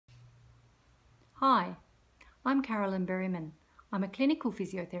Hi, I'm Carolyn Berryman. I'm a clinical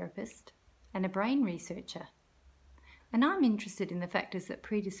physiotherapist and a brain researcher, and I'm interested in the factors that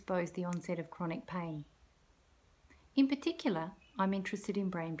predispose the onset of chronic pain. In particular, I'm interested in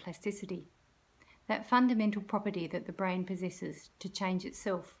brain plasticity, that fundamental property that the brain possesses to change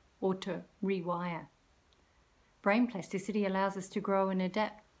itself or to rewire. Brain plasticity allows us to grow and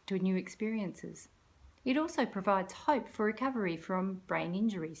adapt to new experiences. It also provides hope for recovery from brain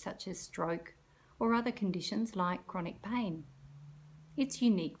injury such as stroke or other conditions like chronic pain. It's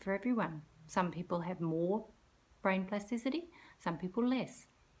unique for everyone. Some people have more brain plasticity, some people less.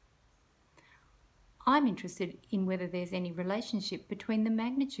 I'm interested in whether there's any relationship between the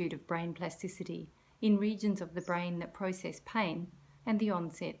magnitude of brain plasticity in regions of the brain that process pain and the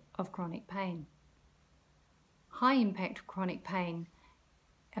onset of chronic pain. High impact chronic pain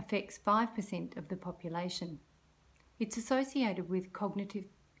affects 5% of the population. It's associated with cognitive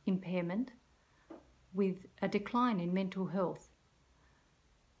impairment, with a decline in mental health,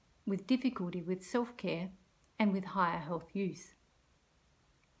 with difficulty with self-care, and with higher health use.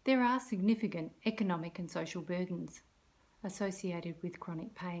 There are significant economic and social burdens associated with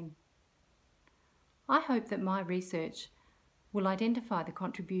chronic pain. I hope that my research will identify the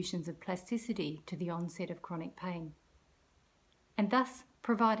contributions of plasticity to the onset of chronic pain, and thus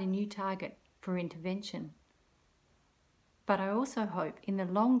provide a new target for intervention. But I also hope in the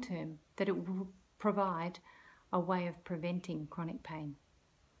long term that it will provide a way of preventing chronic pain.